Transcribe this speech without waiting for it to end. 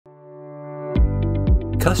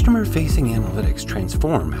Customer-facing analytics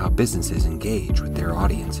transform how businesses engage with their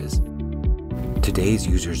audiences. Today's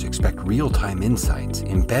users expect real-time insights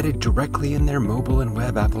embedded directly in their mobile and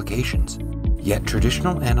web applications. Yet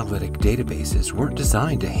traditional analytic databases weren't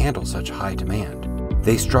designed to handle such high demand.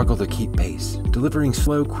 They struggle to keep pace, delivering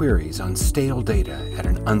slow queries on stale data at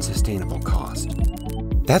an unsustainable cost.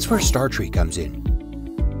 That's where StarTree comes in.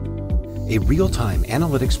 A real-time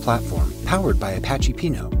analytics platform powered by Apache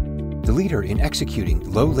Pinot, the leader in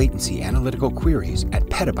executing low-latency analytical queries at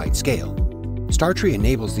petabyte scale. StarTree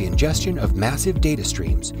enables the ingestion of massive data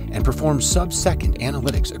streams and performs sub-second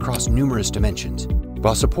analytics across numerous dimensions,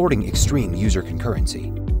 while supporting extreme user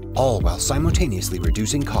concurrency, all while simultaneously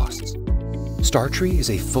reducing costs. StarTree is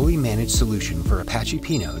a fully managed solution for Apache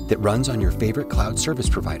Pinot that runs on your favorite cloud service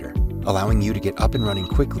provider, allowing you to get up and running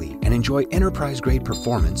quickly and enjoy enterprise-grade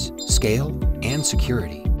performance, scale, and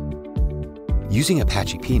security. Using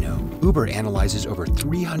Apache Pinot, Uber analyzes over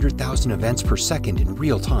 300,000 events per second in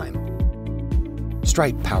real time.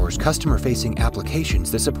 Stripe powers customer-facing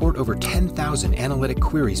applications that support over 10,000 analytic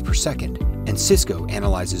queries per second, and Cisco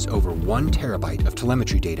analyzes over 1 terabyte of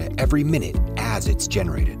telemetry data every minute as it's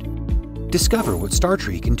generated. Discover what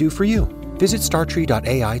StarTree can do for you. Visit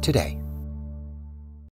startree.ai today.